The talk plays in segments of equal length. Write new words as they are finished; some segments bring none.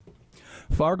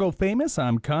Fargo Famous.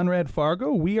 I'm Conrad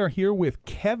Fargo. We are here with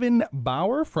Kevin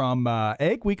Bauer from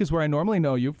Egg Week is where I normally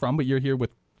know you from, but you're here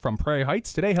from Prairie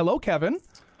Heights today. Hello, Kevin.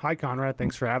 Hi, Conrad.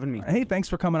 Thanks for having me. Hey, thanks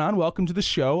for coming on. Welcome to the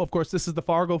show. Of course, this is the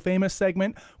Fargo Famous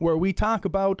segment where we talk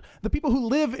about the people who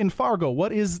live in Fargo.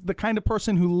 What is the kind of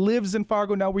person who lives in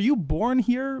Fargo? Now, were you born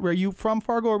here? Were you from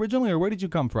Fargo originally, or where did you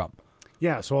come from?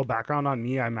 Yeah, so a background on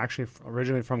me, I'm actually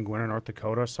originally from Gwinner, North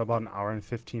Dakota, so about an hour and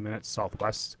 15 minutes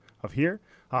southwest of here.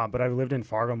 But I've lived in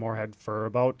Fargo Moorhead for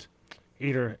about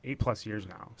 8+ years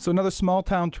now. So another small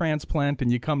town transplant,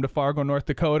 and you come to Fargo, North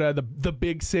Dakota, the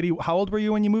big city. How old were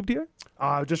you when you moved here?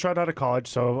 Just right out of college,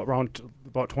 so around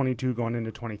about 22 going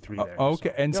into 23 there. Okay,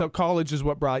 so, and yep. so college is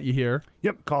what brought you here?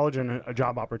 Yep, college and a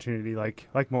job opportunity like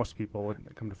most people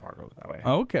would come to Fargo that way.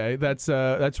 Okay, that's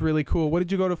really cool. What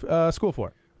did you go to school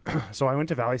for? So I went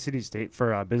to Valley City State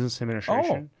for business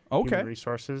administration, human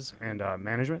resources, and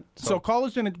management. So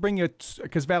college didn't bring you,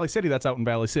 because Valley City, that's out in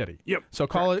Valley City. Yep. So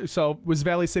college. So was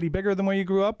Valley City bigger than where you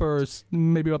grew up, or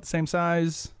maybe about the same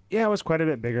size? Yeah, it was quite a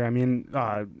bit bigger. I mean,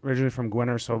 originally from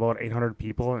Gwinner, so about 800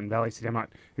 people. In Valley City, I'm not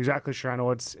exactly sure. I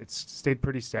know it's stayed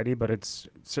pretty steady, but it's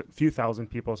a few thousand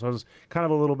people. So it was kind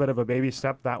of a little bit of a baby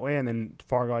step that way. And then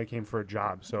Fargo, I came for a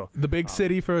job. So the big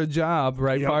city for a job,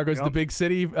 right? Yep, Fargo's the big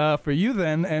city for you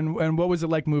then. And what was it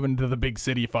like moving to the big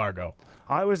city, Fargo?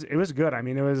 It was good. I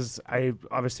mean, I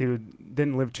obviously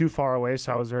didn't live too far away,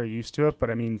 so I was very used to it. But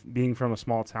I mean, being from a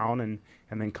small town and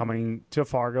then coming to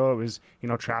Fargo, it was,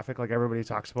 traffic, like everybody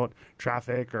talks about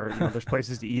traffic, or, there's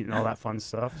places to eat and all that fun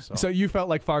stuff. So you felt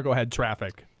like Fargo had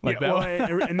traffic? Like yeah, that?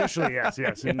 Well, initially, yes.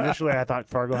 Yeah. Initially, I thought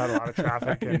Fargo had a lot of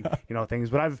traffic and, things.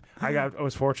 But I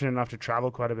was fortunate enough to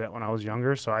travel quite a bit when I was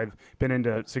younger. So I've been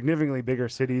into significantly bigger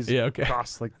cities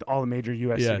across like all the major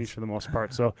U.S. cities for the most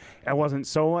part. So it wasn't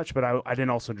so much, but I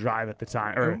didn't also drive at the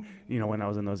time, or, when I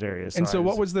was in those areas. And so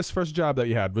what was this first job that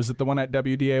you had? Was it the one at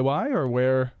WDAY, or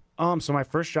where? So my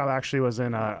first job actually was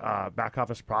in back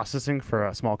office processing for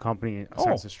a small company,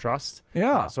 Census Trust.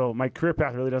 Yeah. So my career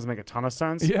path really doesn't make a ton of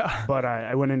sense. Yeah. But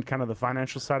I went in kind of the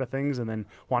financial side of things, and then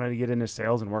wanted to get into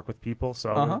sales and work with people.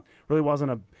 So it really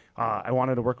wasn't I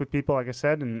wanted to work with people, like I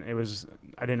said, and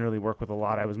I didn't really work with a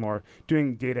lot. I was more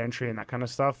doing data entry and that kind of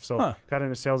stuff. So got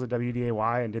into sales at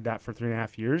WDAY and did that for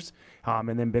 3.5 years.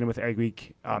 And then been with Egg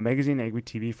Week magazine, Egg Week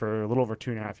TV for a little over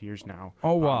 2.5 years now.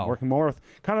 Oh, wow. Working more with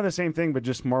kind of the same thing, but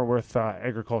just more with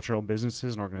agricultural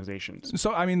businesses and organizations.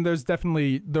 So, I mean, there's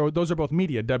definitely, those are both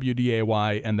media,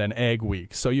 WDAY and then Egg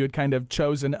Week. So you had kind of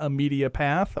chosen a media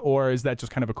path, or is that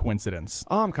just kind of a coincidence?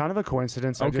 Kind of a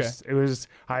coincidence. Okay.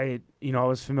 I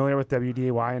was familiar with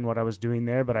WDAY and what I was doing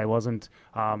there, but I wasn't,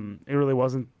 it really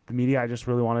wasn't the media. I just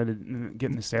really wanted to get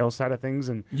in the sales side of things.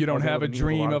 And you don't have a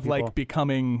dream of like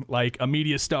becoming like a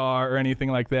media star or anything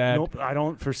like that? Nope. I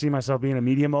don't foresee myself being a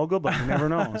media mogul, but you never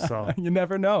know. So you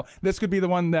never know. This could be the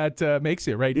one that makes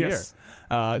it right here.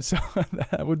 So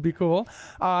that would be cool.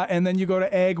 And then you go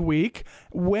to Egg Week.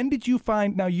 When did you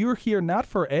find, now you're here not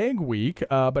for Egg Week,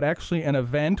 but actually an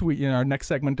event. Our next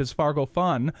segment is Fargo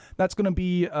Fun. That's going to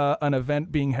be an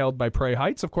event being held by Prairie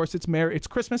Heights. Of course, it's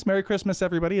Christmas. Merry Christmas,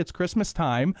 everybody. It's Christmas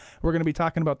time. We're going to be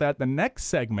talking about that the next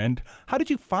segment. How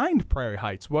did you find Prairie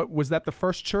Heights? Was that the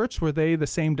first church? Were they the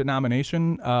same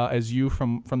denomination as you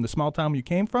from the small town you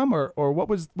came from, or what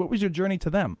was your journey to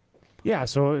them? Yeah,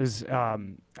 so it was.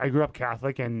 I grew up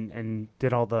Catholic and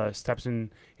did all the steps in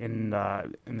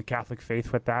the Catholic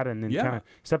faith with that, and then kind of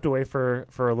stepped away for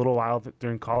a little while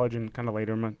during college and kind of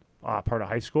later part of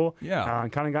high school.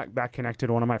 And kind of got back connected.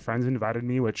 One of my friends invited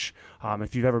me, which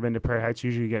if you've ever been to Prairie Heights,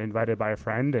 usually you get invited by a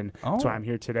friend, and that's why I'm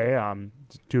here today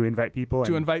to invite people.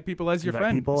 To invite people as your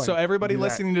friend. So everybody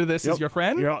listening to this is your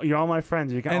friend? You're all my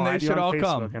friends. You can, and they should all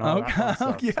come.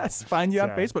 Yes, find you on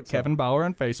Facebook. Kevin Bauer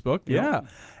on Facebook. Yeah.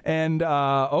 And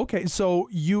okay, so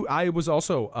I was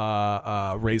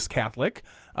also raised Catholic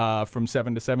from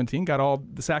 7 to 17. Got all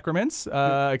the sacraments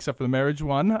except for the marriage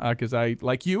one, because I,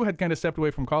 like you, had kind of stepped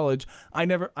away from college. I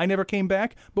never came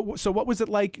back. But so what was it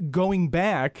like going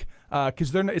back?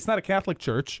 Because it's not a Catholic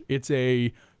church. It's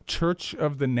a Church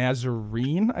of the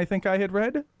Nazarene, I think I had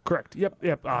read. Correct. Yep.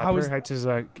 Prairie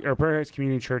Heights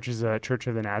Community Church is a Church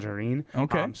of the Nazarene.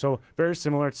 Okay. So very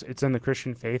similar. It's in the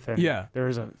Christian faith, and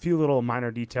there's a few little minor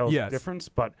details difference,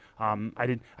 but I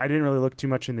didn't really look too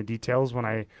much in the details when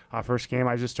I first came.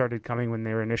 I just started coming when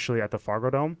they were initially at the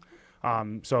Fargo Dome.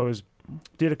 So it was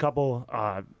did a couple.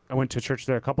 I went to church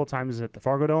there a couple times at the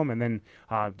Fargo Dome, and then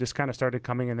just kind of started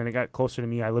coming, and then it got closer to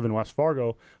me. I live in West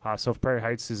Fargo, so Prairie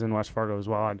Heights is in West Fargo as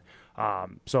well,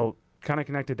 and so kind of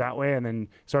connected that way, and then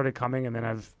started coming, and then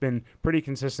I've been pretty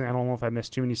consistent. I don't know if I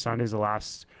missed too many Sundays the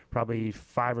last probably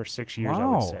 5 or 6 years, I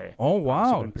would say. Oh,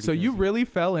 wow. So you really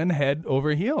fell in head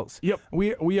over heels. Yep.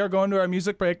 We are going to our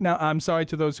music break now. I'm sorry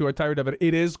to those who are tired of it.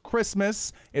 It is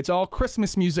Christmas. It's all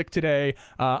Christmas music today.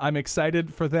 I'm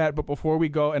excited for that. But before we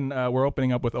go, and we're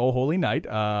opening up with Oh Holy Night,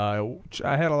 I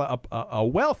had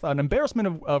an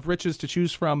embarrassment of riches to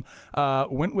choose from.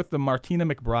 Went with the Martina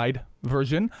McBride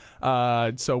version.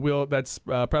 So that's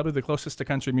probably the closest to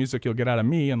country music you'll get out of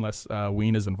me, unless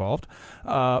Ween is involved.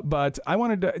 But I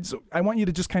want you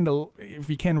to just kind of, if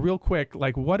you can, real quick,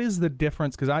 like, what is the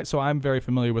difference? Because I'm very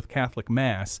familiar with Catholic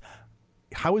Mass.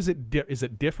 How is it? Is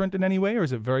it different in any way, or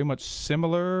is it very much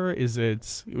similar? Is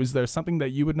there something that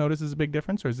you would notice as a big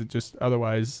difference, or is it just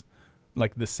otherwise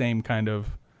like the same kind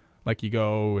of, like you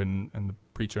go and the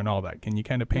preacher and all that? Can you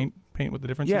kind of paint what the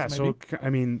difference is? Yeah, maybe? so I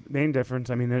mean, main difference.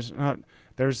 I mean,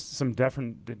 there's some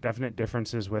definite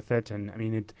differences with it, and I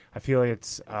mean, I feel like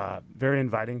it's very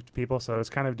inviting to people. So it's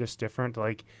kind of just different.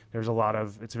 Like it's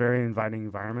a very inviting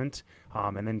environment,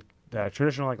 and then the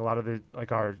traditional, like a lot of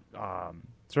our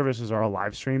services are all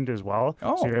live streamed as well,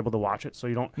 so you're able to watch it. So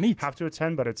you don't have to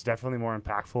attend, but it's definitely more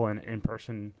impactful and in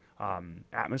person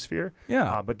atmosphere.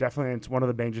 Yeah. But definitely it's one of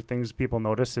the major things people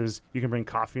notice is you can bring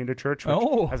coffee into church, which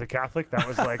as a Catholic, that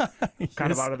was like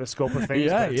kind of out of the scope of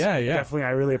things. Yeah. Definitely,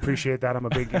 I really appreciate that.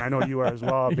 I know you are as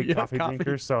well, a big coffee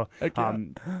drinker. So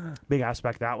big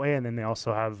aspect that way. And then they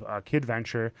also have Kid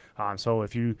Venture. So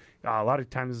if you, a lot of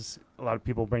times, a lot of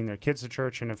people bring their kids to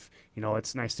church, and if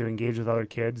it's nice to engage with other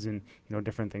kids and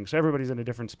different things. So everybody's in a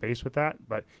different space with that,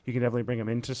 but you can definitely bring them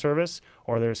into service.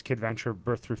 Or there's Kid Venture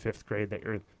birth through 5th grade that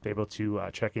you're able to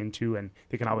check into, and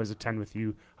they can always attend with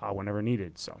you whenever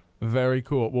needed. So very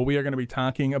cool. Well, we are going to be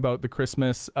talking about the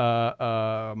Christmas.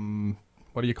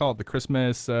 What do you call it? The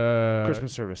Christmas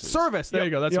services. Service. There you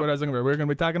go. That's what I was looking for. We're going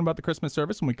to be talking about the Christmas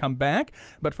service when we come back.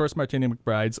 But first, Martina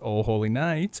McBride's Oh Holy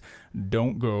Night.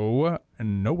 Don't go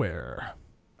nowhere.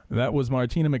 That was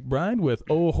Martina McBride with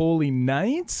Oh Holy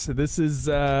Night. This is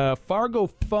Fargo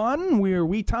Fun, where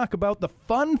we talk about the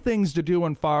fun things to do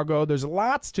in Fargo. There's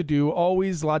lots to do,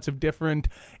 always lots of different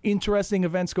interesting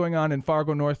events going on in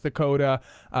Fargo, North Dakota.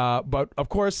 But, of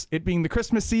course, it being the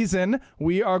Christmas season,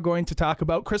 we are going to talk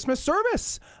about Christmas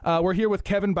service. We're here with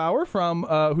Kevin Bauer,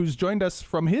 who's joined us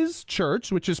from his church,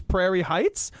 which is Prairie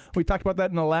Heights. We talked about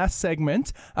that in the last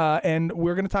segment, and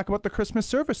we're going to talk about the Christmas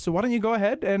service. So why don't you go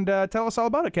ahead and tell us all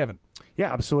about it, Kevin?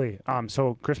 Yeah, absolutely.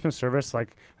 So Christmas service,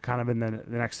 like kind of in the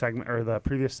next segment or the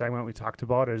previous segment we talked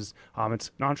about, is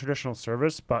it's non-traditional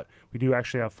service, but we do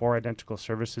actually have 4 identical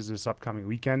services this upcoming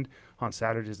weekend on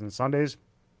Saturdays and Sundays.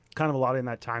 Kind of allotting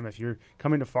that time. If you're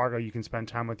coming to Fargo, you can spend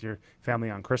time with your family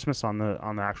on Christmas on the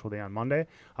actual day on Monday.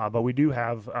 But we do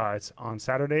have it's on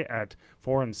Saturday at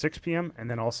 4 and 6 p.m.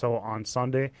 and then also on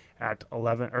Sunday at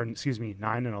 9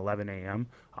 and 11 a.m.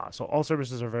 So all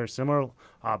services are very similar,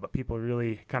 but people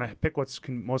really kind of pick what's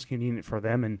most convenient for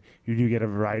them, and you do get a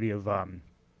variety of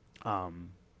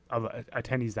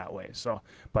attendees that way. So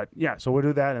we'll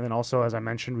do that. And then also, as I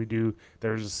mentioned,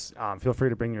 there's feel free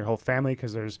to bring your whole family,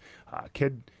 because there's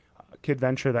Kid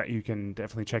Venture that you can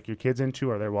definitely check your kids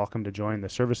into, or they're welcome to join the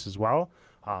service as well.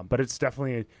 But it's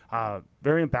definitely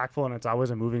very impactful, and it's always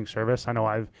a moving service. I know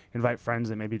I invite friends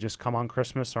that maybe just come on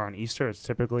Christmas or on Easter. It's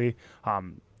typically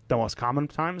the most common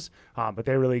times, but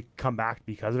they really come back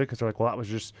because of it, because they're like, well, that was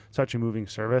just such a moving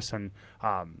service. And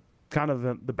kind of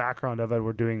the background of it,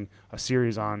 we're doing a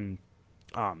series on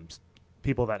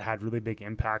people that had really big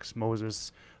impacts,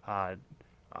 Moses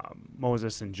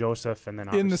and Joseph, and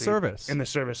then in the service.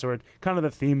 So we're kind of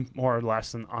the theme more or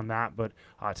less on that, but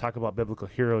talk about biblical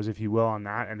heroes, if you will, on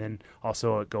that. And then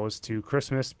also it goes to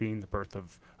Christmas being the birth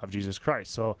of Jesus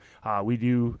Christ. So we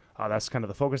do, that's kind of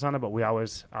the focus on it, but we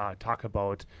always talk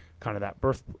about kind of that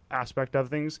birth aspect of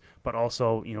things, but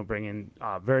also, bring in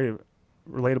very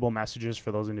relatable messages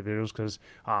for those individuals, because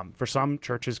for some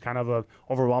churches, kind of a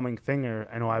overwhelming thing. Or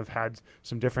I know I've had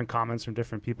some different comments from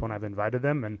different people when I've invited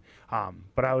them, and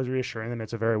but I was reassuring them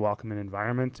it's a very welcoming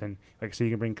environment, and like I said, you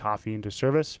can bring coffee into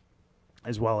service,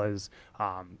 as well as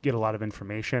get a lot of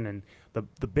information. And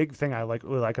the big thing I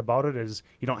really like about it is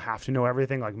you don't have to know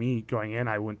everything. Like me going in,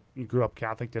 I grew up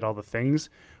Catholic, did all the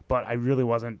things, but I really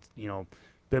wasn't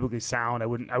biblically sound. I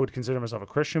would consider myself a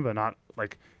Christian, but not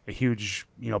like a huge,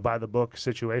 by the book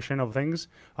situation of things.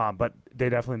 But they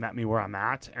definitely met me where I'm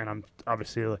at, and I'm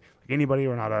obviously like anybody,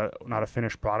 we're not a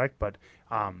finished product, but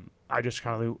I just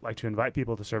kind of like to invite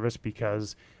people to service,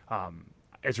 because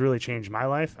it's really changed my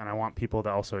life, and I want people to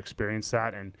also experience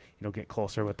that and get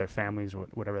closer with their families, or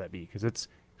whatever that be, because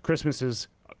Christmas is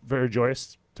a very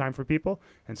joyous time for people,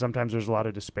 and sometimes there's a lot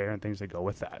of despair and things that go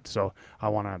with that. So I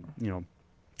want to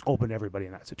open to everybody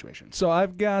in that situation. So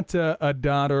I've got a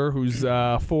daughter who's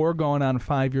 4 going on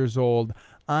 5 years old.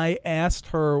 I asked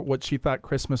her what she thought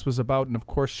Christmas was about, and of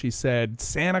course she said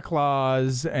Santa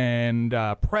Claus and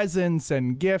presents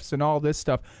and gifts and all this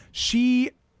stuff.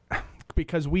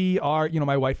 Because we are,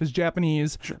 my wife is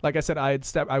Japanese. Sure. Like I said,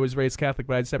 I was raised Catholic,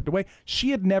 but I had stepped away.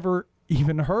 She had never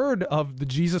even heard of the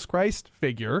Jesus Christ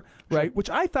figure, right? Sure. Which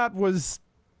I thought was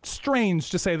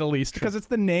strange, to say the least, because it's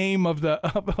the name of the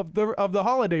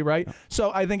holiday, right?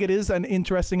 So I think it is an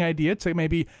interesting idea to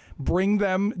maybe bring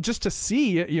them, just to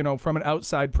see, from an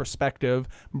outside perspective,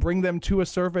 bring them to a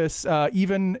service,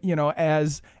 even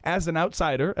as an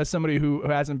outsider, as somebody who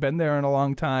hasn't been there in a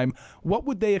long time. What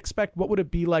would they expect? What would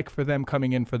it be like for them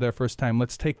coming in for their first time?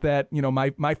 Let's take that, my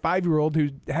 5-year-old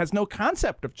who has no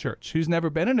concept of church, who's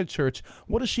never been in a church.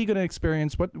 What is she going to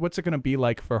experience? What's it going to be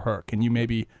like for her? Can you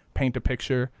maybe paint a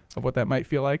picture of what that might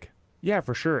feel like? Yeah,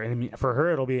 for sure. And for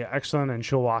her, it'll be excellent. And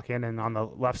she'll walk in, and on the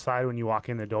left side, when you walk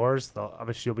in the doors,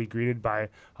 obviously you'll be greeted by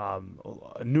a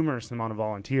numerous amount of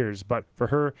volunteers. But for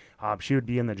her, she would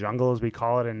be in the jungle, as we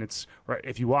call it. And it's right,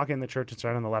 if you walk in the church, it's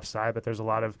right on the left side, but there's a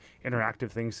lot of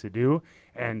interactive things to do.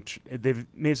 And they've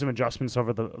made some adjustments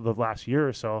over the last year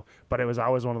or so, but it was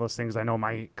always one of those things. I know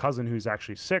my cousin, who's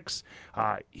actually 6,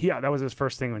 that was his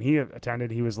first thing when he attended.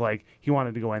 He was like, he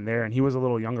wanted to go in there, and he was a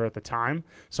little younger at the time,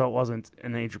 so it wasn't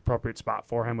an age-appropriate spot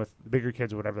for him with bigger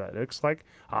kids or whatever that looks like.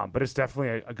 But it's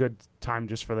definitely a good time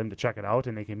just for them to check it out,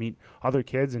 and they can meet other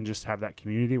kids and just have that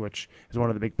community, which is one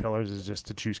of the big pillars, is just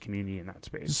to choose community in that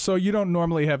space. So you don't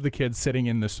normally have the kids sitting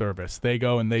in the service. They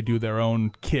go and they do their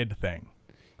own kid thing.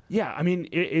 Yeah, I mean,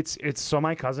 it's so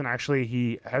my cousin, actually,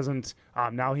 he hasn't,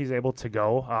 now he's able to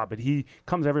go, but he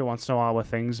comes every once in a while with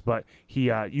things, but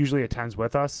he usually attends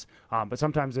with us. But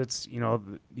sometimes it's, you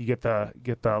get the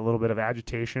little bit of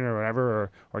agitation or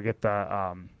whatever, or get the,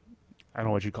 I don't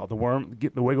know what you call it,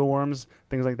 get the wiggle worms,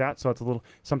 things like that. So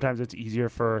sometimes it's easier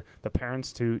for the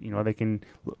parents to, they can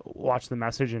watch the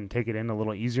message and take it in a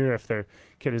little easier if their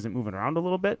kid isn't moving around a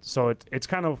little bit. So it's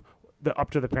kind of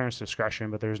up to the parents' discretion,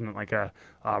 but there isn't like a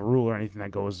rule or anything that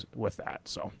goes with that.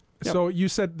 So, yep. So you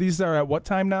said these are at what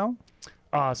time now?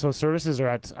 So services are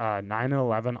at 9 and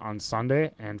 11 on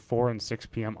Sunday and 4 and 6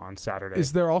 p.m. on Saturday.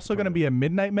 Is there also going to be a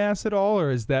midnight mass at all,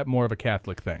 or is that more of a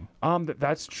Catholic thing?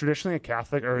 That's traditionally a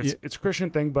Catholic, or it's a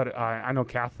Christian thing, but I know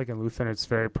Catholic and Lutheran, it's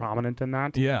very prominent in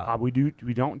that. Yeah. We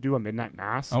don't do a midnight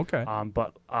mass. Okay.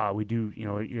 But we do,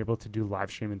 you're able to do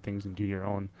live stream and things and do your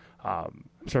own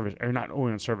service, or not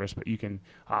only on service, but you can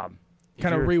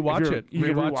kind of rewatch it. You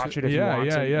can rewatch it if you want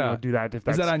to. Do that.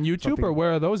 Is that on YouTube, or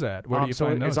where are those at? Where do you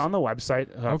find those? It's on the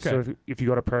website. Okay. So if you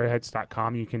go to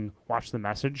prairieheights.com, you can watch the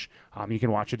message. You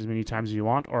can watch it as many times as you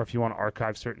want, or if you want to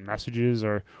archive certain messages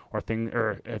or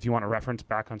if you want to reference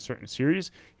back on certain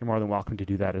series, you're more than welcome to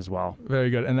do that as well. Very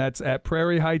good. And that's at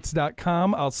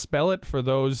prairieheights.com. I'll spell it for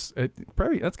those.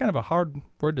 Prairie, that's kind of a hard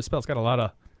word to spell. It's got a lot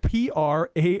of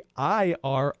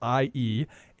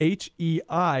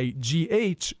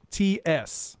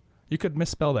PRAIRIEHEIGHTS. You could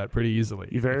misspell that pretty easily.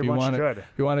 You very much could. If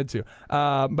you wanted to.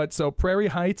 But so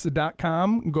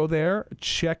prairieheights.com, go there,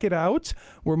 check it out.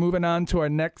 We're moving on to our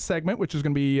next segment, which is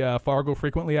going to be Fargo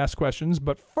Frequently Asked Questions.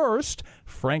 But first,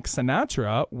 Frank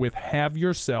Sinatra with Have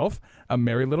Yourself a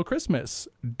Merry Little Christmas.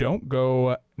 Don't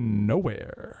go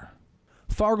nowhere.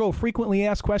 Fargo Frequently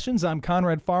Asked Questions. I'm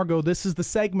Conrad Fargo. This is the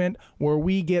segment where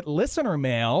we get listener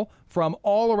mail from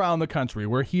all around the country.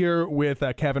 We're here with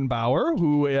Kevin Bauer,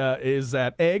 who is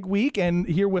at Egg Week, and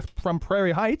here from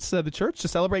Prairie Heights, the church, to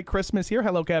celebrate Christmas here.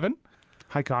 Hello, Kevin.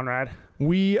 Hi, Conrad.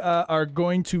 We are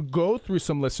going to go through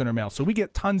some listener mail. So we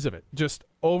get tons of it, just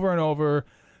over and over.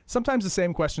 Sometimes the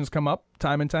same questions come up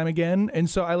time and time again, and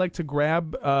so I like to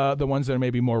grab the ones that are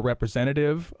maybe more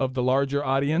representative of the larger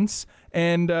audience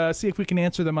and see if we can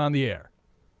answer them on the air.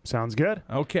 Sounds good.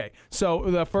 Okay,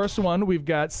 so the first one, we've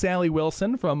got Sally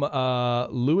Wilson from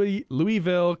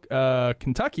Louisville,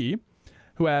 Kentucky,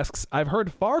 who asks, I've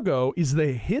heard Fargo is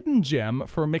the hidden gem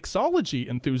for mixology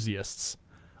enthusiasts.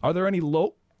 Are there any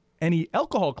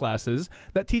alcohol classes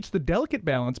that teach the delicate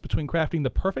balance between crafting the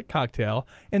perfect cocktail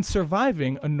and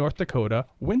surviving a North Dakota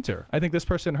winter? I think this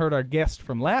person heard our guest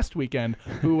from last weekend,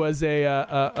 who was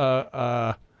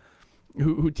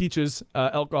who teaches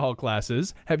alcohol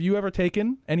classes. Have you ever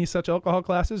taken any such alcohol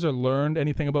classes or learned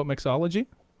anything about mixology?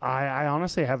 I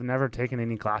honestly have never taken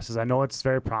any classes. I know it's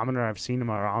very prominent. I've seen them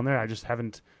around there. I just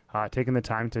haven't taken the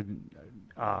time to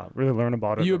really learn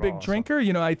about it. You a big drinker?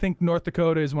 You know, I think North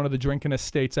Dakota is one of the drinking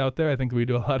states out there. I think we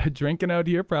do a lot of drinking out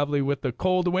here. Probably with the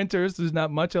cold winters, there's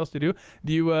not much else to do.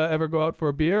 Do you ever go out for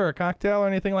a beer or a cocktail or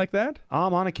anything like that?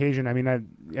 On occasion. I mean,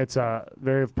 it's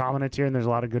very prominent here, and there's a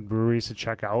lot of good breweries to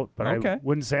check out. But I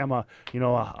wouldn't say I'm a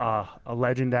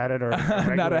legend at it or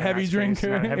not a heavy drinker.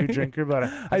 Not a heavy drinker,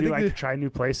 but I do like to try new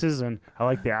places, and I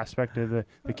like the aspect of the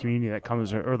community that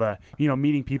comes, or the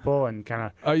meeting people and kind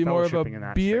of. Are you more of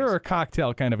a beer or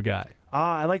cocktail kind of guy?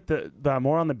 I like the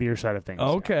more on the beer side of things.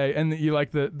 Okay, and you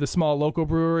like the small local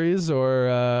breweries,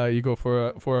 or you go for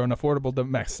an affordable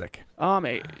domestic?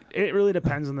 It really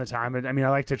depends on the time. I mean, I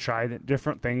like to try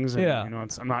different things. And,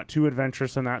 I'm not too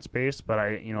adventurous in that space, but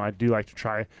I do like to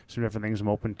try some different things. I'm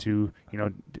open to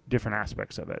different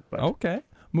aspects of it. But. Okay,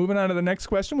 moving on to the next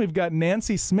question. We've got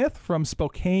Nancy Smith from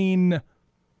Spokane,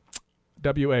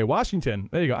 WA, Washington.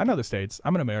 There you go. I know the states.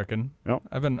 I'm an American. Nope.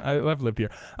 I've lived here.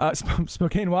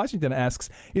 Spokane, Washington asks,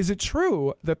 is it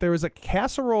true that there is a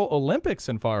Casserole Olympics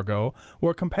in Fargo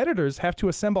where competitors have to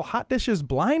assemble hot dishes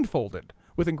blindfolded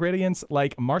with ingredients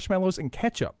like marshmallows and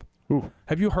ketchup? Ooh.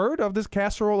 Have you heard of this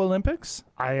Casserole Olympics?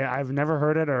 I've never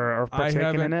heard it or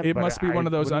partaken in it. It must be one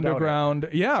of those underground.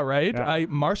 Yeah, right. Yeah.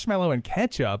 Marshmallow and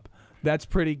ketchup. That's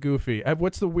pretty goofy.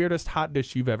 What's the weirdest hot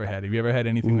dish you've ever had? Have you ever had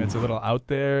anything that's a little out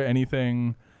there?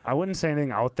 Anything? I wouldn't say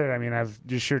anything out there. I mean, I've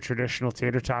just your traditional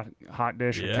tater tot hot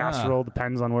dish or casserole.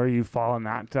 Depends on where you fall in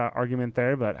that argument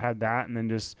there. But had that, and then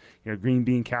just green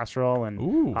bean casserole.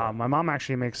 And my mom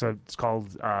actually makes it's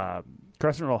called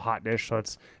crescent roll hot dish. So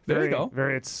it's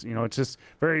it's just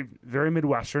very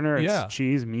Midwesterner. It's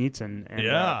cheese, meat, and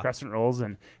crescent rolls,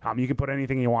 and you can put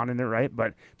anything you want in it, right?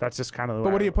 But that's just kind of the way.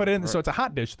 But what do you put in? So it's a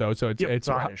hot dish though. So it's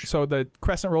a hot dish. So the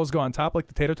crescent rolls go on top like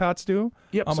the tater tots do.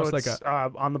 Yep. Almost so it's,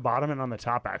 like on the bottom and on the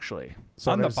top actually.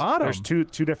 So on the bottom, there's two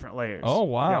different layers. Oh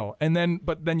wow! Yep. And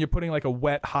then you're putting like a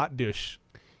wet hot dish.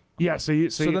 Yeah, so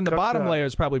then the bottom layer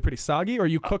is probably pretty soggy, or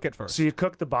you cook it first. So you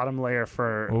cook the bottom layer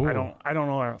for I don't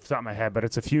know off the top of my head, but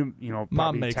it's a few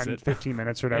probably 10-15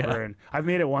 minutes or whatever. And I've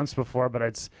made it once before, but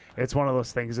it's one of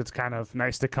those things. It's kind of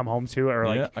nice to come home to, or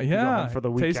like go home for the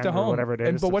weekend taste of or home. whatever it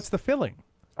is. But what's the filling?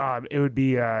 It would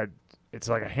be it's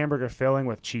like a hamburger filling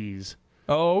with cheese.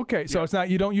 Oh, okay. So it's not,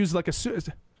 you don't use like a soup.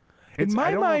 In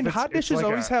my mind, hot dishes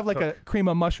always have like a cream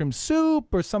of mushroom soup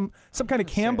or some kind of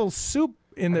Campbell's soup.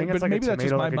 In the, but like maybe that's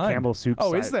just my mind. Campbell's soup.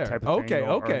 Oh, is there? Type of thing,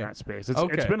 or in that space.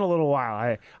 It's been a little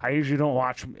while. I usually don't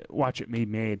watch it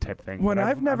made type thing.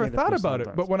 I've never thought about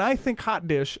it, but when I think hot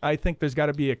dish, I think there's got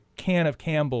to be a can of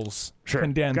Campbell's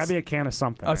condensed. Got to be a can of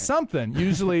something. Something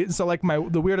usually. So like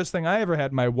the weirdest thing I ever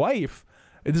had. My wife,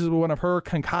 this is one of her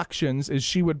concoctions, is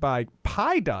she would buy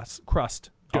pie crust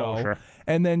dough,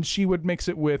 and then she would mix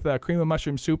it with cream of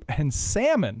mushroom soup and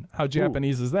salmon. How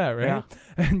Japanese is that, right? Yeah.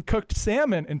 And cooked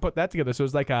salmon and put that together. So it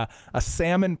was like a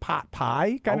salmon pot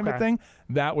pie kind of a thing.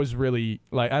 That was really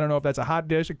like, I don't know if that's a hot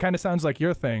dish. It kind of sounds like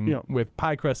your thing with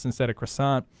pie crust instead of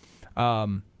croissant.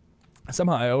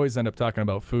 Somehow I always end up talking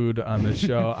about food on this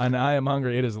show, and I am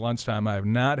hungry. It is lunchtime. I have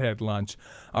not had lunch.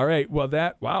 All right. Well,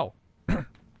 wow.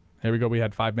 Here we go. We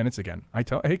had 5 minutes again.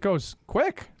 It goes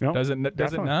quick. Yep, does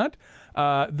it not?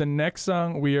 The next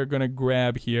song we are going to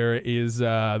grab here is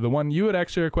the one you had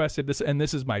actually requested. This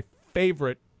is my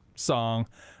favorite song.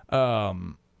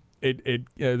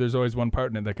 There's always one part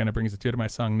in it that kind of brings it to my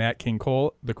song, Nat King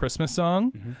Cole, the Christmas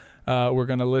song. Mm-hmm. We're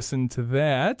going to listen to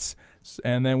that,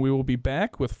 and then we will be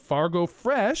back with Fargo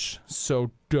Fresh.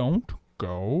 So don't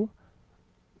go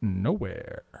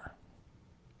nowhere.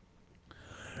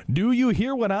 Do You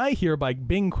Hear What I Hear by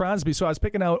Bing Crosby. So I was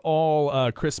picking out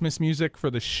all Christmas music for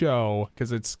the show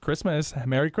because it's Christmas.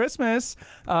 Merry Christmas.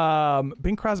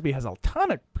 Bing Crosby has a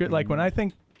ton of, like when I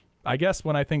think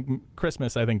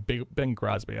Christmas, I think Bing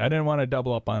Crosby. I didn't want to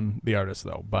double up on the artist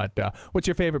though. But what's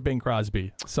your favorite Bing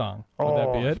Crosby song? Would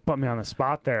that be it? Put me on the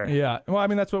spot there. Yeah. Well, I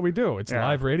mean, that's what we do. It's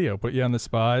live radio. Put you on the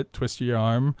spot, twist your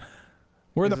arm.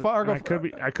 We're the Fargo.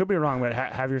 I could be wrong, but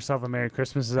Have Yourself a Merry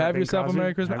Christmas. Is that Have Bing Yourself Crosby? a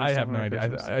Merry Christmas. I have no idea.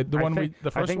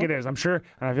 The first I think one? it is. I'm sure,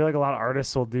 and I feel like a lot of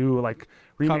artists will do like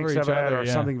remakes of it or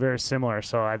something very similar.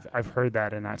 So I've heard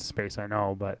that in that space. I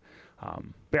know, but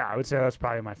yeah, I would say that's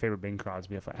probably my favorite Bing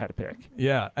Crosby if I had to pick.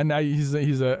 Yeah, and now he's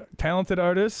a talented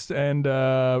artist and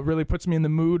really puts me in the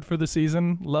mood for the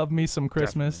season. Love me some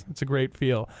Christmas. Definitely. It's a great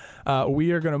feel.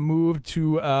 We are going to move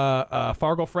to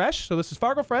Fargo Fresh. So this is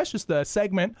Fargo Fresh. It's the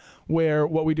segment where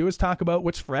what we do is talk about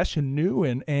what's fresh and new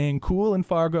and cool in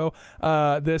Fargo.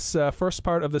 This first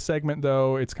part of the segment,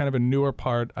 though, it's kind of a newer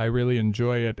part. I really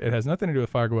enjoy it. It has nothing to do with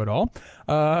Fargo at all.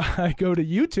 I go to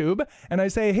YouTube and I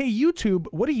say, hey, YouTube,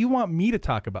 what do you want me to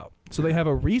talk about? So they have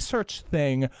a research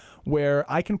thing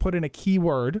where I can put in a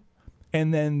keyword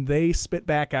and then they spit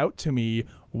back out to me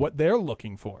what they're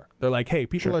looking for. They're like, hey,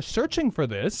 people are searching for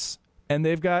this, and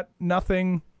they've got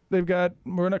nothing.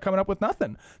 We're not coming up with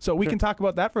nothing. So we can talk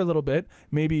about that for a little bit,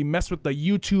 maybe mess with the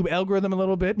YouTube algorithm a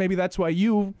little bit. Maybe that's why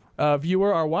you,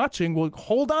 viewer, are watching. Well,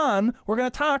 hold on. We're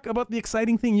going to talk about the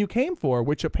exciting thing you came for,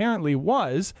 which apparently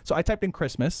was, so I typed in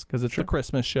Christmas because it's a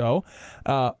Christmas show,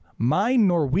 My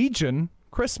Norwegian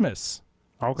Christmas.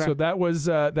 Okay. So that was,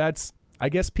 that's, I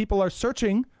guess people are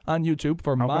searching on YouTube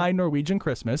for My Norwegian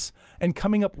Christmas and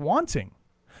coming up wanting.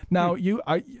 Now, you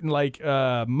are like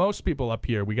most people up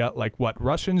here. We got like what?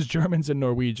 Russians, Germans, and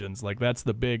Norwegians. Like that's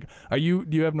the big. Do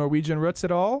you have Norwegian roots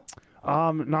at all?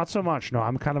 Not so much. No,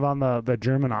 I'm kind of on the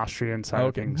German Austrian side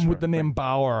of things. With the name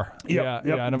Bauer. Yeah,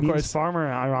 and of course farmer,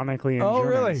 ironically, in German.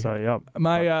 Really? So, yep.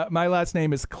 My last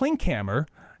name is Klinkhammer.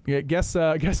 Yeah, guess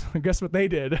what they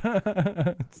did.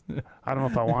 I don't know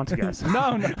if I want to guess.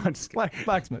 No,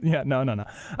 blacksmith. Yeah, no.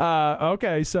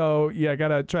 Okay, so yeah, I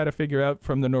gotta try to figure out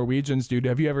from the Norwegians, dude.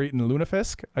 Have you ever eaten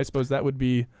lunafisk? I suppose that would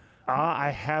be. I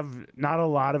have not a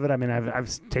lot of it. I mean, I've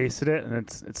tasted it, and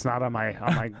it's not on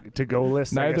my to-go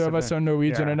list. Neither of us are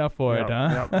Norwegian enough for it,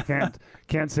 huh? Yep.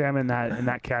 Can't say I'm in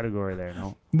that category there.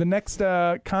 No. The next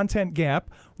content gap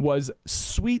was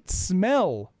sweet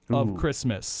smell of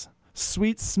Christmas.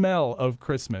 Sweet smell of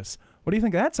Christmas. What do you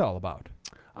think that's all about?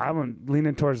 I'm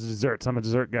leaning towards desserts. I'm a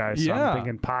dessert guy, so I'm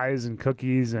thinking pies and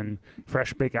cookies and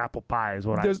fresh baked apple pie is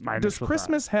what does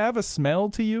Christmas have a smell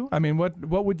to you? I mean, what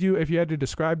would you, if you had to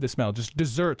describe the smell? Just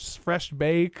desserts, fresh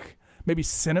bake, maybe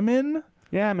cinnamon?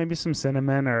 Yeah, maybe some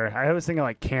cinnamon, or I always think of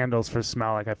like candles for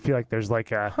smell. Like I feel like there's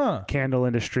like a candle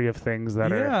industry of things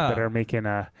that are making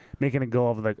a go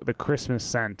of the Christmas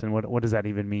scent, and what does that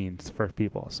even mean for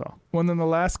people? So well, then the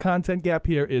last content gap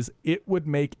here is it would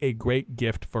make a great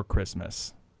gift for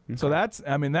Christmas. So that's,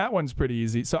 I mean, that one's pretty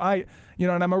easy. So and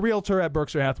I'm a realtor at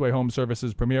Berkshire Hathaway Home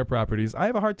Services Premier Properties. I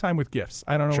have a hard time with gifts.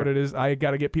 I don't know what it is. I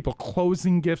got to get people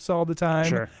closing gifts all the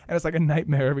time. And it's like a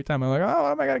nightmare every time. I'm like, oh,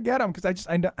 what am I going to get them? Because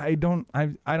I don't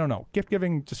know. Gift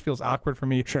giving just feels awkward for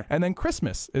me. And then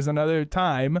Christmas is another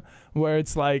time where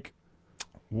it's like,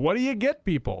 what do you get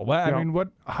people? I mean,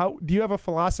 how do you have a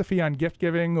philosophy on gift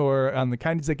giving or on the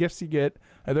kinds of gifts you get?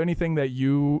 Are there anything that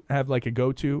you have like a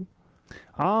go-to?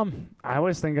 I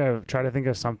always try to think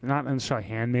of something, not necessarily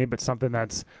handmade, but something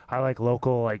that's, I like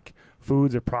local, like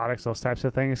foods or products, those types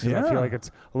of things. Cause I feel like it's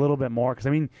a little bit more, cause I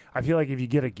mean, I feel like if you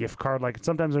get a gift card, like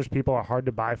sometimes there's people are hard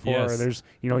to buy for, or there's,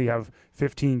 you have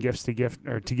 15 gifts to gift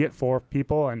or to get for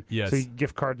people. And so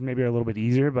gift cards maybe are a little bit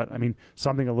easier, but I mean,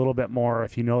 something a little bit more,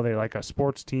 if they like a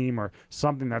sports team or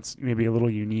something that's maybe a little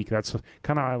unique. That's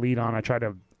kind of how I lead on. I try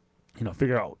to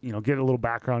figure out, get a little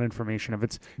background information. If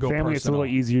it's family, personal. It's a little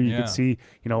easier. You can see,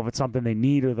 if it's something they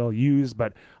need or they'll use.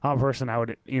 But I'm a person, I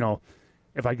would,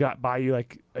 if I buy you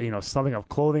like, something of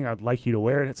clothing, I'd like you to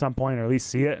wear it at some point or at least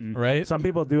see it. And some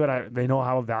people do it. They know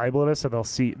how valuable it is. So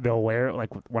they'll wear it like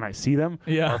when I see them.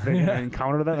 Or if they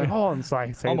encounter them, like, oh, and so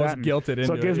I say almost that. Guilted into it.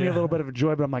 So it gives me a little bit of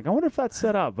joy, but I'm like, I wonder if that's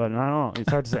set up, but I don't know. It's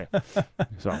hard to say.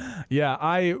 So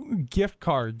gift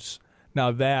cards. Now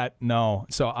no.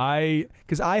 So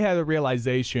because I had a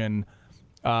realization,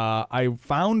 I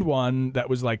found one that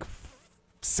was like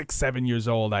 6-7 years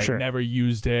old. I never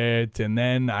used it. And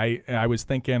then I was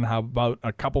thinking, how about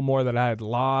a couple more that I had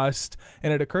lost?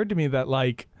 And it occurred to me that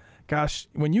like, gosh,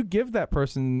 when you give that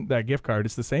person that gift card,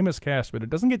 it's the same as cash, but it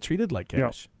doesn't get treated like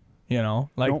cash. They'll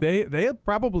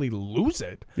probably lose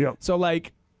it. So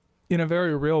like in a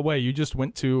very real way, you just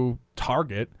went to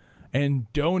Target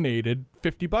and donated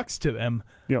 $50 to them.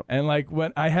 And like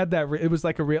when I had that, it was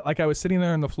like I was sitting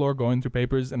there on the floor going through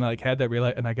papers and I like had that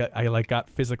and I got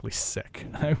physically sick.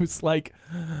 I was like,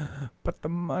 but the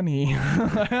money,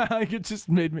 like it just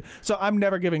made me. So I'm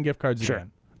never giving gift cards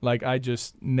again. Like I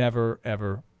just never,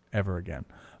 ever again.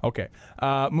 Okay.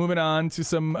 Moving on to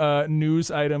some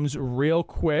news items real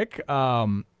quick.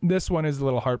 This one is a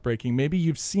little heartbreaking. Maybe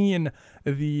you've seen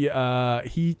this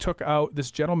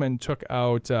gentleman took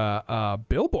out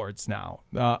billboards now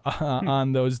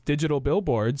on those digital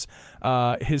billboards.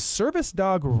 His service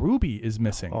dog Ruby is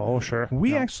missing. Oh, sure.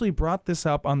 We actually brought this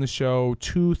up on the show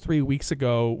 2-3 weeks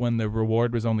ago when the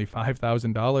reward was only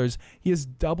 $5,000. He has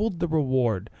doubled the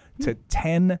reward to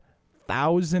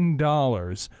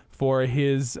 $10,000 for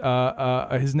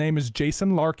his name is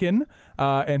Jason Larkin,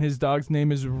 and his dog's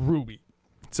name is Ruby.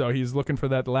 So he's looking for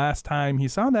that. Last time he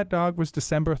saw that dog was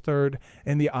December 3rd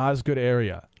in the Osgood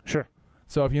area. Sure.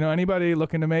 So if you know anybody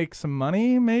looking to make some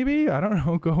money, maybe, I don't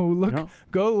know, go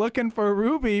looking for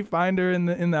Ruby, find her in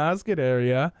the Osgood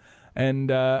area. and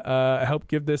help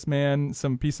give this man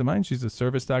some peace of mind. She's a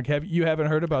service dog. You haven't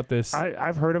heard about this?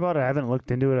 I've heard about it. I haven't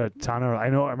looked into it a ton. I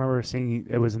remember seeing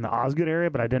it was in the Osgood area,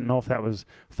 but I didn't know if that was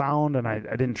found, and I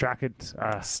didn't track it.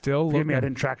 Still looking. I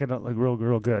didn't track it like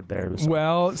real good there.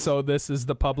 Well, so this is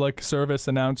the public service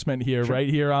announcement here, right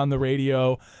here on the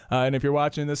radio. And if you're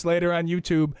watching this later on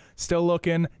YouTube, still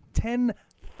looking,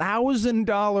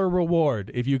 $10,000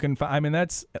 reward if you can find. I mean,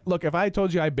 look, if I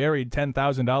told you I buried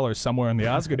 $10,000 somewhere in the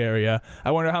Osgood area,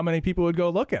 I wonder how many people would go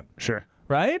looking. Sure.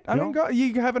 Right? I mean,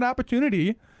 you have an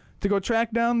opportunity to go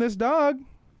track down this dog,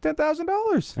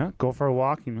 $10,000. Yeah, go for a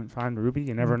walk. You might find Ruby.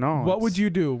 You never know. What would you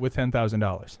do with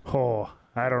 $10,000? Oh,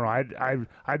 I don't know.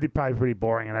 I'd be probably pretty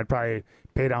boring, and I'd probably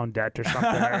pay down debt or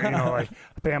something, or like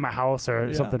pay on my house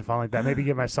or something fun like that. Maybe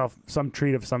give myself some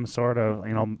treat of some sort, of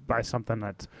buy something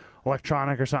that's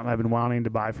electronic or something I've been wanting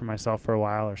to buy for myself for a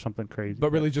while, or something crazy.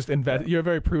 But really just invest. You're a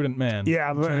very prudent man. Yeah,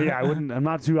 I wouldn't. I'm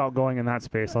not too outgoing in that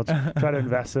space. I'll try to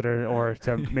invest it or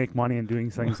to make money and doing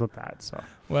things with that. So.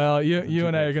 Well, you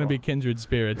and I are going to be kindred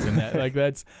spirits in that. Like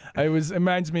it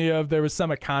reminds me of, there was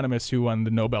some economist who won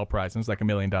the Nobel Prize, and it was like $1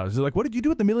 million. He's like, "What did you do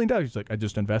with the $1 million?" He's like, "I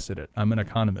just invested it. I'm an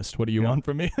economist. What do you want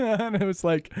from me?" And it was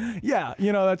like, yeah,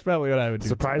 that's probably what I would do.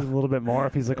 Surprise him a little bit more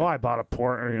if he's like, "Oh, I bought a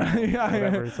port," or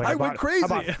whatever. It's like, I went crazy. I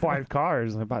bought 5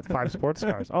 cars. I bought 5 sports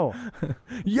cars. Oh,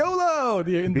 YOLO!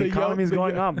 The economy's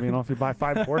going up. If you buy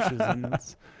 5 Porsches, and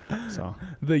so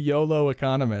the YOLO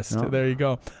economist. No. There you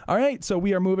go. All right, so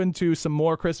we are moving to some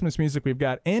more Christmas music. We've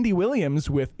got Andy Williams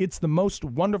with "It's the Most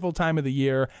Wonderful Time of the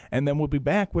Year," and then we'll be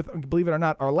back with, believe it or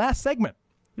not, our last segment,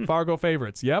 Fargo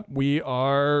Favorites. Yep, we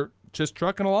are just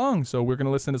trucking along, so we're going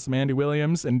to listen to some Andy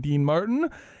Williams and Dean Martin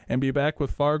and be back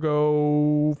with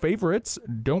Fargo Favorites.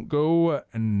 Don't go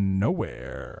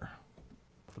nowhere.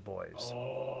 The Boys.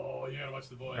 Oh, you gotta watch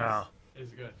The Boys. Yeah.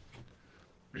 It's good.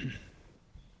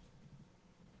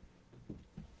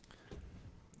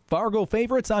 Fargo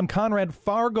Favorites. I'm Conrad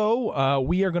Fargo.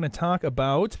 We are going to talk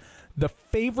about the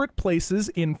favorite places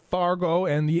in Fargo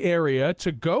and the area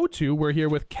to go to. We're here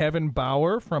with Kevin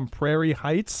Bauer from Prairie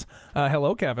Heights.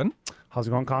 Hello, Kevin. How's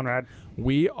it going, Conrad?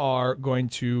 We are going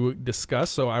to discuss,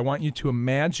 so I want you to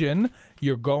imagine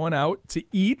you're going out to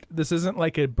eat. This isn't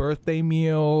like a birthday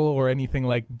meal or anything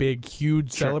like big,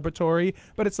 huge celebratory,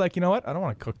 but it's like, you know what? I don't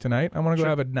want to cook tonight. I want to go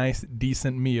have a nice,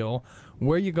 decent meal.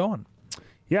 Where are you going?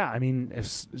 Yeah, I mean,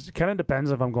 it kind of depends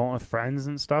if I'm going with friends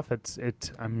and stuff.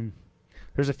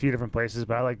 There's a few different places,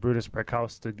 but I like Brutus Brick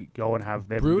House to go and have.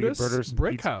 Brutus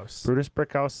Brick House. Brutus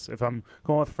Brick House. If I'm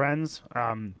going with friends,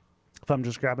 if I'm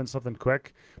just grabbing something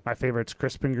quick, my favorite's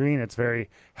Crisp and Green. It's very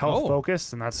health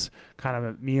focused, and that's kind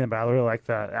of me, and I really like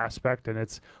that aspect. And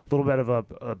it's a little bit of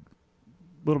a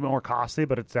little bit more costly,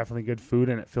 but it's definitely good food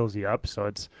and it fills you up.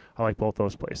 So I like both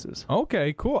those places.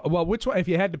 Okay, cool. Well, which one, if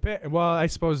you had to pick? Well, I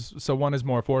suppose so. One is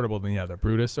more affordable than the other.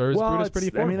 Brutus, or is Brutus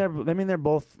pretty affordable? I mean, they're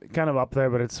both kind of up there,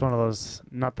 but it's one of those.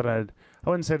 Not that I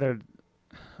wouldn't say they're.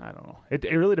 I don't know. It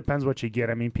really depends what you get.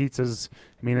 I mean, pizzas.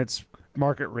 I mean, it's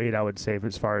market rate, I would say,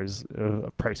 as far as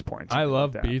price points. I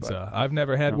love pizza. I've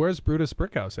never had. Where's Brutus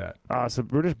Brick House at? So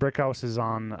Brutus Brick House is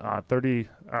on 30.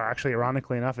 Actually,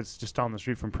 ironically enough, it's just down the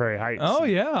street from Prairie Heights. Oh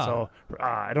yeah. So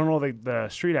I don't know the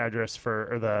street address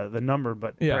or the number,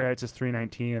 but Prairie Heights is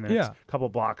 319, and then it's a couple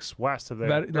blocks west of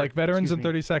there. Like Veterans and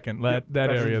 32nd. That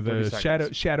area, the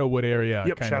Shadowwood area.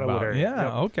 Yep, Shadowwood area. Yeah.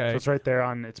 Yep. Okay. So it's right there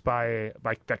on. It's by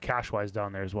like that Cashwise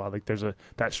down there as well. Like there's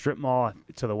that strip mall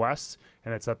to the west.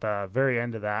 And it's at the very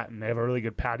end of that, and they have a really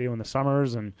good patio in the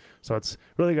summers, and so it's a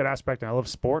really good aspect. And I love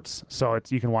sports, so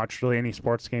you can watch really any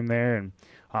sports game there, and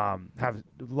have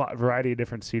a variety of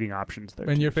different seating options there.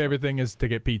 And your favorite thing is to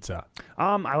get pizza?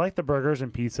 I like the burgers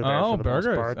and pizza there for the most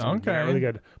part. Okay. Really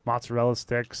good mozzarella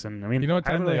sticks, and I mean,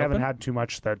 I really haven't had too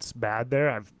much that's bad there.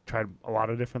 I've tried a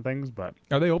lot of different things, but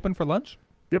are they open for lunch?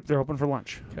 Yep, they're open for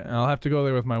lunch. Okay, I'll have to go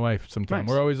there with my wife sometime. Nice.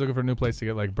 We're always looking for a new place to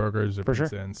get like burgers or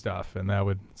pizza and stuff, and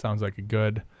that sounds like a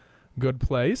good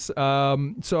place.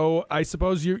 So I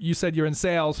suppose you said you're in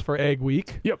sales for Egg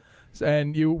Week. Yep.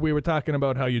 And we were talking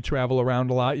about how you travel around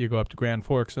a lot. You go up to Grand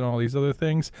Forks and all these other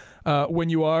things. When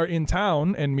you are in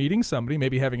town and meeting somebody,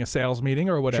 maybe having a sales meeting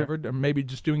or whatever, or maybe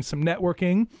just doing some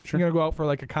networking, you're going to go out for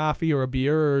like a coffee or a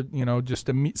beer, or just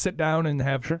to sit down and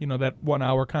have that 1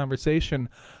 hour conversation.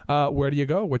 Where do you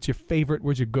go? What's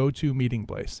your go-to meeting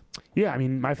place? Yeah, I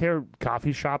mean, my favorite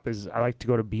coffee shop is I like to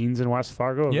go to Beans in West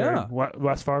Fargo. Yeah.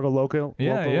 West Fargo local.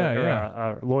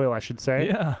 Loyal, I should say.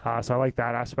 Yeah. So I like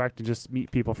that aspect, to just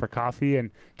meet people for coffee coffee.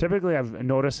 And typically I've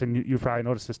noticed, and you've probably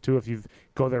noticed this too, if you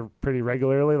go there pretty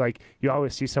regularly, like you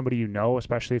always see somebody you know,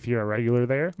 especially if you're a regular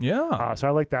there. Yeah. So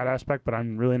I like that aspect, but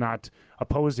I'm really not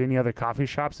opposed to any other coffee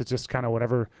shops. It's just kind of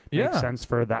whatever makes sense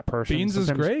for that person. Beans is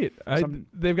great.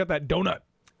 They've got that donut.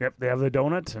 Yep, they have the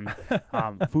donuts, and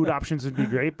food options would be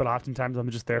great, but oftentimes I'm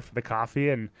just there for the coffee,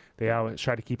 and they always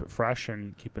try to keep it fresh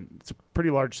and it's a pretty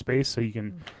large space, so you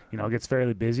can, it gets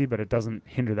fairly busy, but it doesn't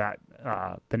hinder that,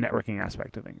 the networking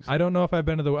aspect of things. I don't know if I've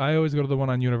been to I always go to the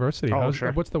one on University. Oh,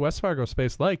 sure. What's the West Fargo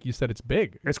space like? You said it's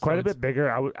big. It's quite a bit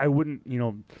bigger. I wouldn't,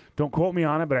 don't quote me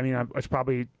on it, but I mean, it's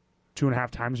probably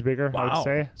 2.5 times bigger, I would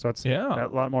say. So it's a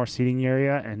lot more seating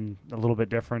area and a little bit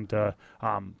different.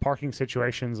 Parking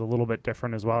situations a little bit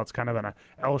different as well. It's kind of in a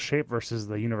L shape versus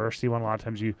the university one. A lot of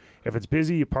times if it's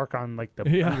busy, you park on like the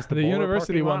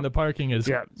university one. The parking is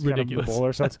ridiculous. Kind of the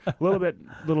bowler, so it's a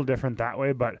little different that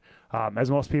way. But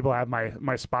as most people have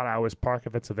my spot, I always park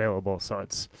if it's available. So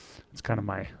it's kind of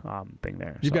my thing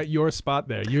there. You got your spot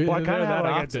there. I kind of have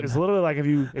like it's literally like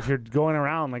if you're going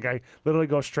around, like I literally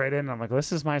go straight in. And I'm like,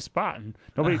 this is my spot, and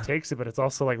nobody takes it, but it's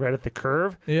also like right at the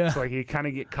curve. Yeah. So like you kind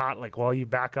of get caught like while you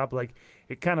back up, like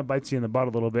it kind of bites you in the butt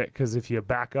a little bit, because if you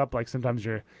back up, like sometimes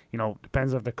you're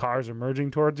depends if the cars are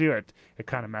merging towards you, it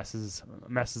kind of messes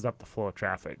up the flow of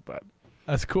traffic, but.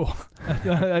 That's cool.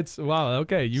 That's wow.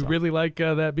 Okay, you really like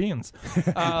that beans.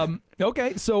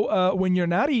 Okay, so when you're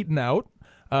not eating out,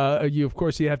 you of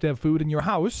course you have to have food in your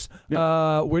house.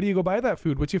 Yep. Where do you go buy that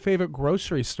food? What's your favorite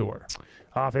grocery store?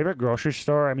 Favorite grocery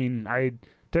store? I mean, I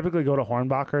typically go to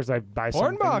Hornbacher's. I buy some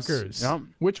Hornbacher's. Yep.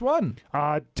 Which one?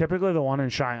 Typically the one on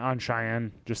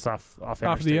Cheyenne, just off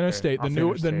the interstate.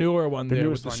 The newer one there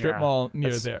with the strip mall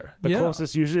near there. The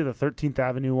closest, usually the 13th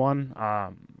Avenue one.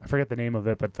 I forget the name of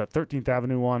it, but the 13th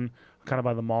Avenue one, kind of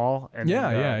by the mall, and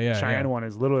the Cheyenne one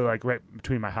is literally like right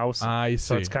between my house. I see.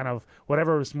 So it's kind of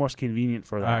whatever is most convenient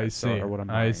for that. I see. Or what I'm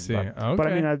buying. I see. But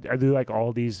I mean, I do like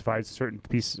all these certain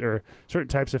pieces or certain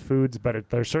types of foods, but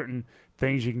there's certain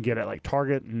things you can get at like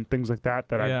Target and things like that.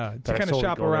 To kind of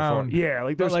shop around. Yeah,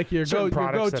 like there's like your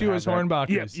go-to is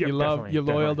Hornbacher's. Yep, you're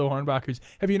loyal to Hornbacher's.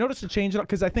 Have you noticed a change?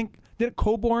 Because I think did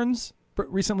Coborn's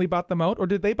recently bought them out, or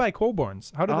did they buy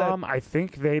Coborn's? How did that? I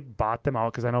think they bought them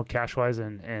out, because I know Cashwise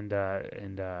and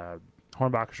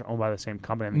Hornbacher's are owned by the same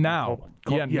company. Now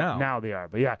they are.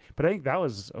 But I think that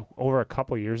was over a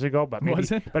couple of years ago. But maybe,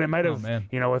 was it? But it might have.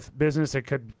 With business, it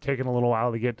could have taken a little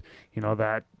while to get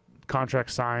that contract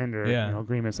signed or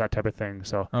agreements, that type of thing.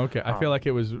 So okay, I feel like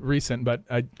it was recent, but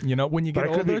when you get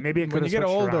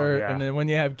older, and then when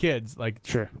you have kids, like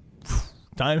sure.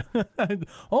 Time.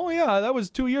 Oh yeah, that was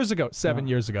 2 years ago, 7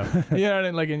 years ago.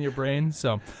 Like in your brain.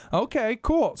 So okay,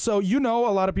 cool. So a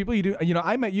lot of people. You do.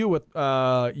 I met you with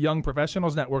Young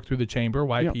Professionals Network through the Chamber,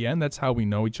 YPN. Yep. That's how we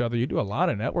know each other. You do a lot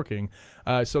of networking.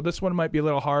 So this one might be a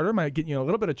little harder. Might get you in a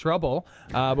little bit of trouble.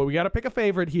 But we got to pick a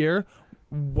favorite here.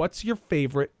 What's your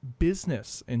favorite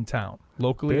business in town?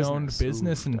 Locally owned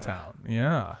business in town.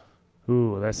 Yeah.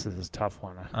 Ooh, this is a tough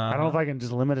one. I don't know if I can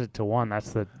just limit it to one.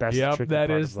 That's the tricky part.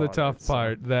 That is the tough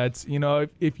part. That's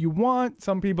if you want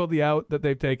some people, the out that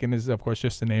they've taken is of course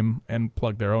just to name and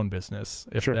plug their own business.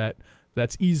 If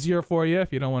that's easier for you,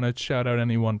 if you don't want to shout out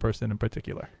any one person in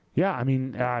particular. Yeah, I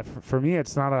mean, for me,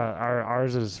 it's not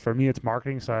ours is, for me, it's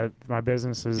marketing. So my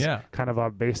business is kind of a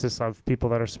basis of people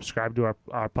that are subscribed to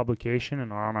our publication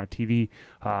and are on our TV,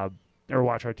 or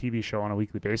watch our TV show on a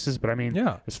weekly basis. But I mean,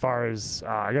 as far as,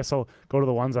 I guess I'll go to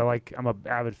the ones I like. I'm an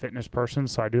avid fitness person,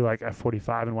 so I do like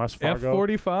F45 in West Fargo.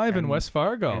 F45 in West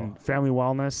Fargo. And family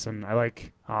wellness, and I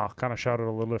like, kind of shout out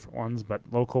a little different ones, but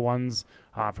local ones.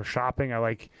 For shopping, I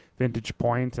like Vintage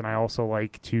Point, and I also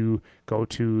like to go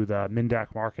to the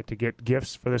Mindak Market to get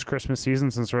gifts for this Christmas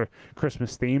season, since we're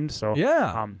Christmas themed. So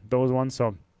those ones.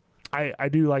 So I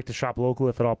do like to shop local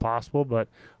if at all possible, but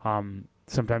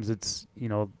sometimes it's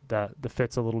the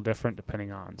fit's a little different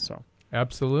depending on. So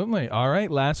absolutely. All right,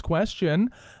 last question.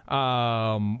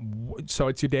 So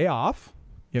it's your day off.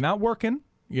 You're not working.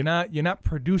 You're not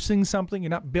producing something. You're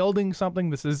not building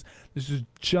something. This is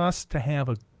just to have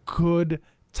a good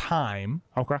time.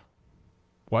 Okay.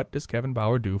 What does Kevin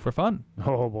Bauer do for fun?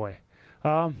 Oh boy.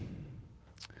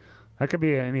 That could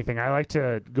be anything. I like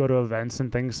to go to events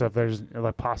and things. So if there's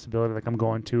a possibility, like I'm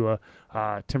going to a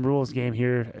Timberwolves game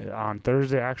here on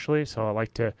Thursday, actually. So I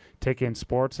like to take in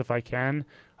sports if I can.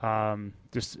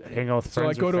 Just hang out with friends. So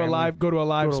like go to a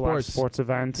live sports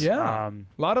event. Yeah.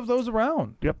 A lot of those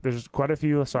around. Yep. There's quite a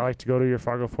few. So I like to go to your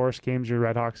Fargo Forest games, your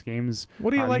Red Hawks games.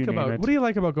 What do you like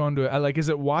about going to it? Like, is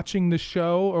it watching the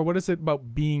show, or what is it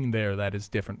about being there that is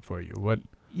different for you? What?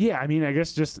 Yeah, I mean, I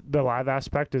guess just the live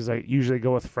aspect is I usually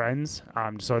go with friends,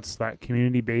 so it's that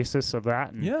community basis of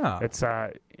that. And it's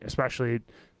especially,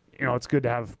 it's good to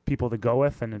have people to go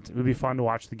with, and it would be fun to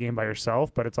watch the game by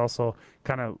yourself, but it's also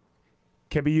kind of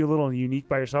can be a little unique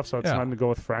by yourself, so it's fun to go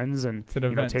with friends and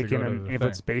take in. And if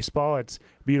it's baseball, it's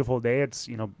a beautiful day. It's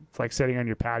it's like sitting on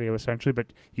your patio essentially, but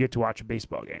you get to watch a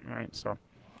baseball game, right? So.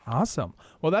 Awesome.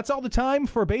 Well, that's all the time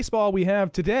for baseball we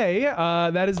have today.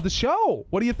 That is the show.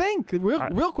 What do you think?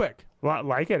 Real quick.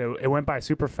 Like it. It went by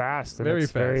super fast. And very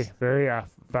fast. Very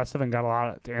festive, and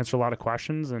got to answer a lot of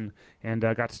questions, and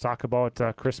got to talk about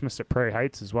Christmas at Prairie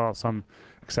Heights as well. So I'm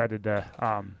excited to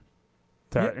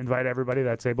invite everybody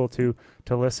that's able to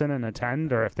listen and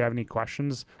attend, or if they have any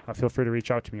questions, feel free to reach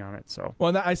out to me on it. So,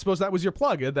 well, I suppose that was your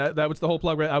plug. That was the whole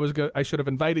plug. Right? I should have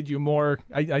invited you more.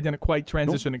 I didn't quite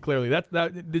transition it clearly.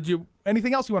 Did you?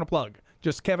 Anything else you want to plug?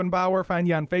 Just Kevin Bauer. Find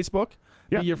you on Facebook.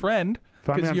 Be your friend,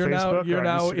 because you're now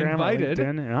Instagram, invited.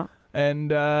 LinkedIn,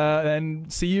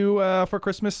 and see you for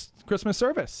Christmas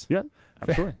service. Yeah.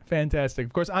 Absolutely. Fantastic.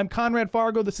 Of course, I'm Conrad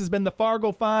Fargo. This has been the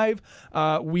Fargo 5.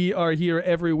 We are here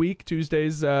every week,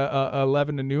 Tuesdays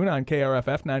 11 to noon on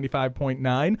KRFF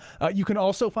 95.9. You can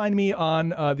also find me on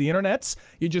the internets.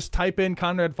 You just type in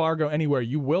Conrad Fargo anywhere.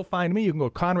 You will find me. You can go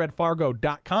to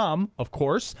conradfargo.com, of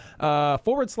course. /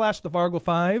 the Fargo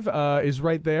 5 is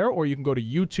right there. Or you can go to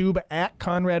YouTube at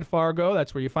Conrad Fargo.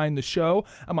 That's where you find the show.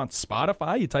 I'm on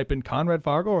Spotify. You type in Conrad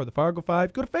Fargo or the Fargo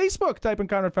 5. Go to Facebook. Type in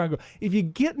Conrad Fargo. If you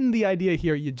get in the idea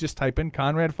here, you just type in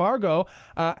Conrad Fargo.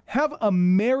 Have a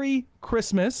Merry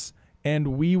Christmas, and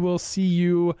we will see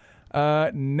you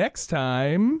next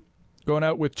time. Going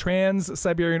out with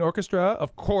Trans-Siberian Orchestra,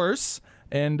 of course,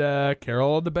 and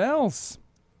Carol of the Bells.